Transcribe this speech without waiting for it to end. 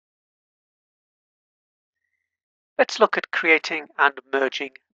Let's look at creating and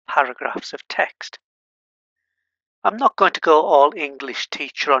merging paragraphs of text. I'm not going to go all English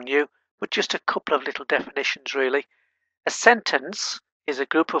teacher on you, but just a couple of little definitions really. A sentence is a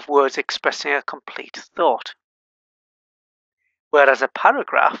group of words expressing a complete thought, whereas a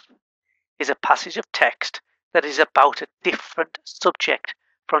paragraph is a passage of text that is about a different subject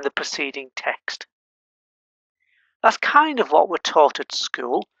from the preceding text. That's kind of what we're taught at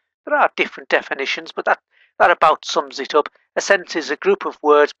school. There are different definitions, but that about sums it up. A sentence is a group of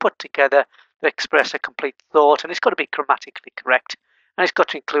words put together that express a complete thought, and it's got to be grammatically correct, and it's got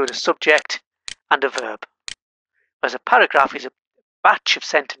to include a subject and a verb. Whereas a paragraph is a batch of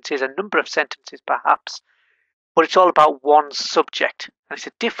sentences, a number of sentences perhaps, but it's all about one subject, and it's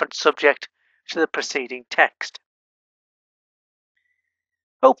a different subject to the preceding text.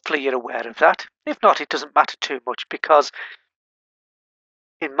 Hopefully you're aware of that. If not, it doesn't matter too much, because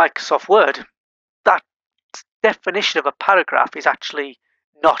in Microsoft Word, that definition of a paragraph is actually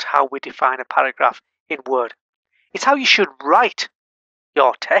not how we define a paragraph in Word. It's how you should write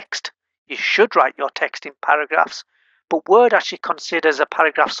your text. You should write your text in paragraphs, but Word actually considers a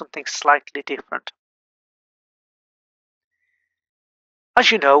paragraph something slightly different.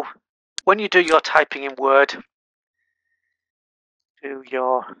 As you know, when you do your typing in Word,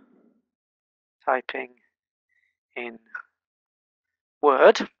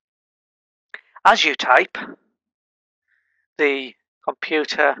 as you type, the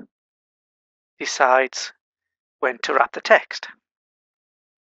computer decides when to wrap the text.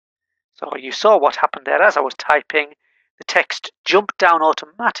 So you saw what happened there. As I was typing, the text jumped down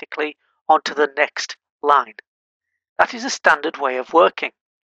automatically onto the next line. That is a standard way of working.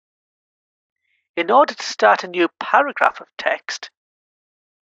 In order to start a new paragraph of text,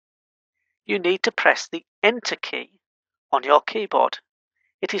 you need to press the Enter key on your keyboard.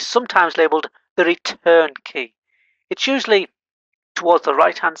 It is sometimes labelled the Return key. It's usually towards the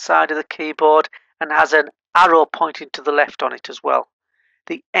right-hand side of the keyboard and has an arrow pointing to the left on it as well.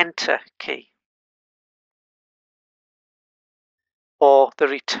 The Enter key or the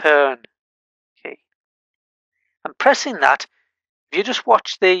Return key. And pressing that, if you just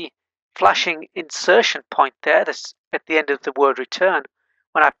watch the flashing insertion point there, that's at the end of the word return,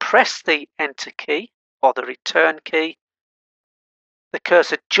 when I press the Enter key or the Return key, the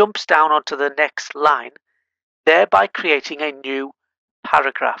cursor jumps down onto the next line, thereby creating a new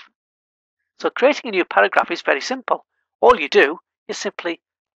paragraph. So creating a new paragraph is very simple. All you do is simply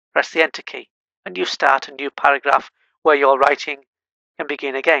press the Enter key and you start a new paragraph where your writing can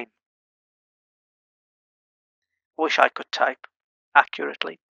begin again. I wish I could type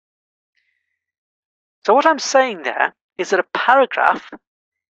accurately. So what I'm saying there is that a paragraph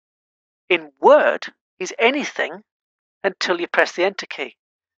in Word is anything until you press the Enter key.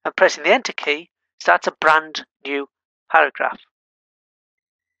 And pressing the Enter key starts a brand new paragraph.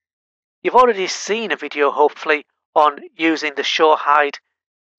 You've already seen a video, hopefully, on using the show hide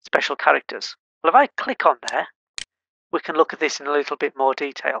special characters. Well, if I click on there, we can look at this in a little bit more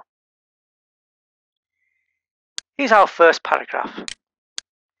detail. Here's our first paragraph.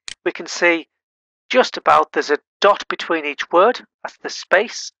 We can see just about there's a dot between each word, that's the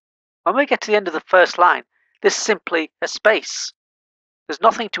space. When we get to the end of the first line, there's simply a space. There's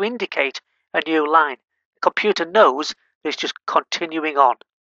nothing to indicate a new line. The computer knows that it's just continuing on.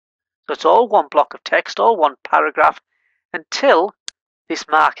 So it's all one block of text, all one paragraph, until this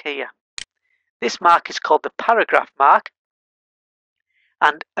mark here. This mark is called the paragraph mark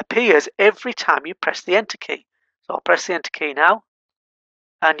and appears every time you press the Enter key. So I'll press the Enter key now,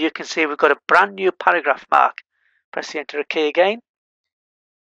 and you can see we've got a brand new paragraph mark. Press the Enter key again,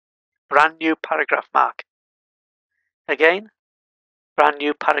 brand new paragraph mark. Again, brand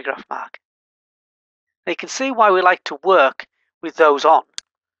new paragraph mark. Now you can see why we like to work with those on,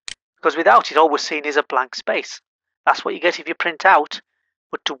 because without it, all we're seeing is a blank space. That's what you get if you print out,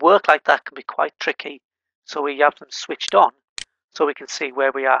 but to work like that can be quite tricky. So we have them switched on so we can see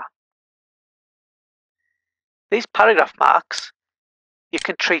where we are. These paragraph marks you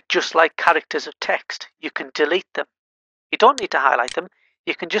can treat just like characters of text. You can delete them. You don't need to highlight them.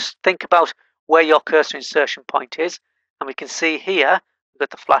 You can just think about where your cursor insertion point is, and we can see here we've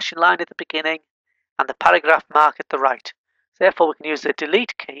got the flashing line at the beginning and the paragraph mark at the right. Therefore, we can use the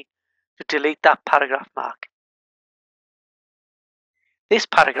delete key to delete that paragraph mark. This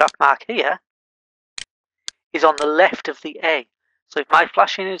paragraph mark here is on the left of the A. So if my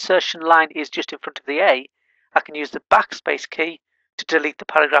flashing insertion line is just in front of the A, I can use the backspace key to delete the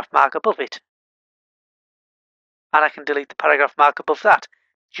paragraph mark above it. And I can delete the paragraph mark above that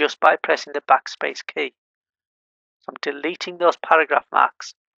just by pressing the backspace key. So I'm deleting those paragraph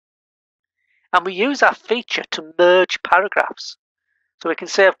marks. And we use our feature to merge paragraphs. So we can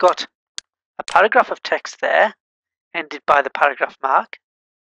say I've got a paragraph of text there, ended by the paragraph mark,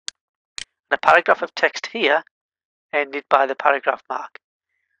 and a paragraph of text here, ended by the paragraph mark.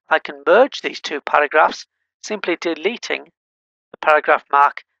 I can merge these two paragraphs simply deleting the paragraph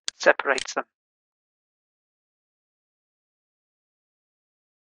mark that separates them.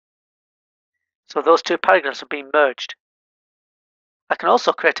 So those two paragraphs have been merged. I can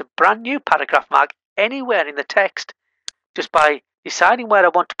also create a brand new paragraph mark anywhere in the text just by deciding where I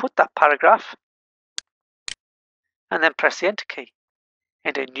want to put that paragraph and then press the Enter key,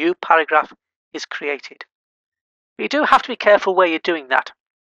 and a new paragraph is created. But you do have to be careful where you're doing that.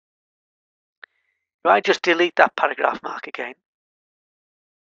 If I just delete that paragraph mark again,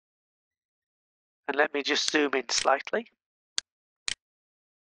 and let me just zoom in slightly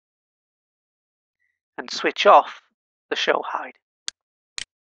and switch off the show hide.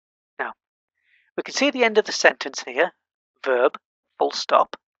 Now, we can see the end of the sentence here, verb, full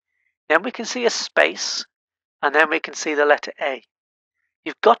stop. Then we can see a space, and then we can see the letter A.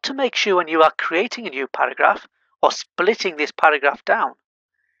 You've got to make sure when you are creating a new paragraph or splitting this paragraph down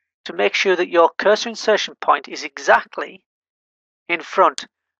to make sure that your cursor insertion point is exactly in front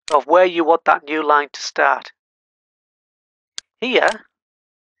of where you want that new line to start. Here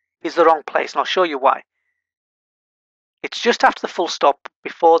is the wrong place, and I'll show you why. It's just after the full stop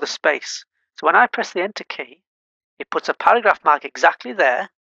before the space. So when I press the Enter key, it puts a paragraph mark exactly there,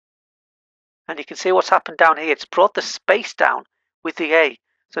 and you can see what's happened down here. It's brought the space down with the A.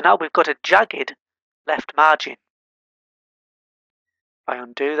 So now we've got a jagged left margin. If I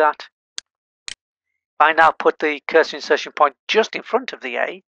undo that, I now put the cursor insertion point just in front of the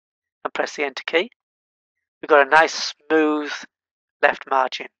A and press the Enter key. We've got a nice smooth left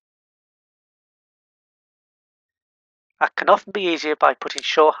margin. That can often be easier by putting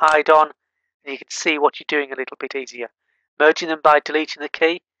show hide on, and you can see what you're doing a little bit easier. Merging them by deleting the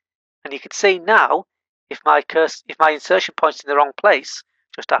key, and you can see now if my insertion point's in the wrong place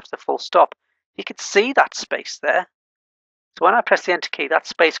just after the full stop, you can see that space there. So when I press the Enter key, that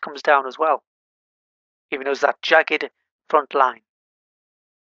space comes down as well, even though it's that jagged front line.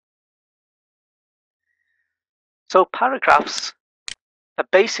 So paragraphs are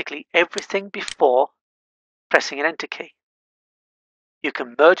basically everything before pressing an Enter key. You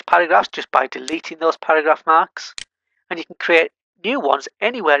can merge paragraphs just by deleting those paragraph marks, and you can create new ones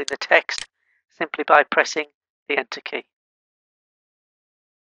anywhere in the text simply by pressing the Enter key.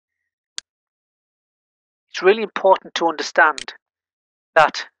 It's really important to understand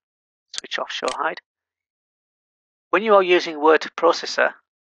that, switch off show hide, when you are using word processor,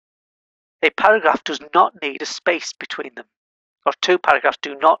 a paragraph does not need a space between them, or two paragraphs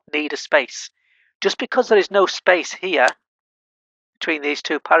do not need a space. Just because there is no space here between these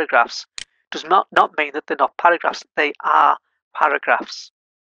two paragraphs does not mean that they're not paragraphs. They are paragraphs.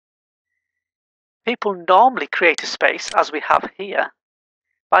 People normally create a space, as we have here,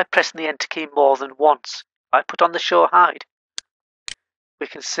 by pressing the Enter key more than once. If I put on the show hide, we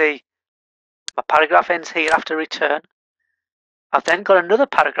can see my paragraph ends here after return. I've then got another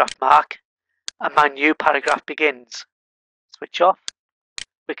paragraph mark, and my new paragraph begins. Switch off,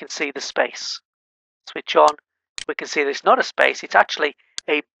 we can see the space. Switch on, we can see there's not a space, it's actually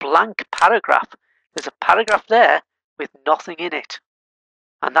a blank paragraph. There's a paragraph there with nothing in it.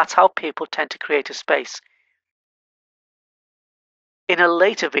 And that's how people tend to create a space. In a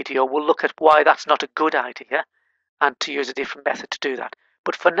later video, we'll look at why that's not a good idea and to use a different method to do that.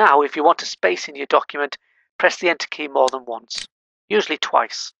 But for now, if you want a space in your document, press the Enter key more than once, usually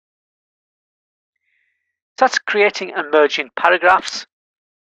twice. So that's creating and merging paragraphs,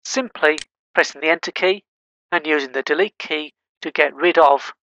 simply pressing the Enter key and using the Delete key to get rid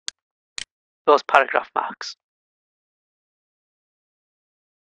of those paragraph marks.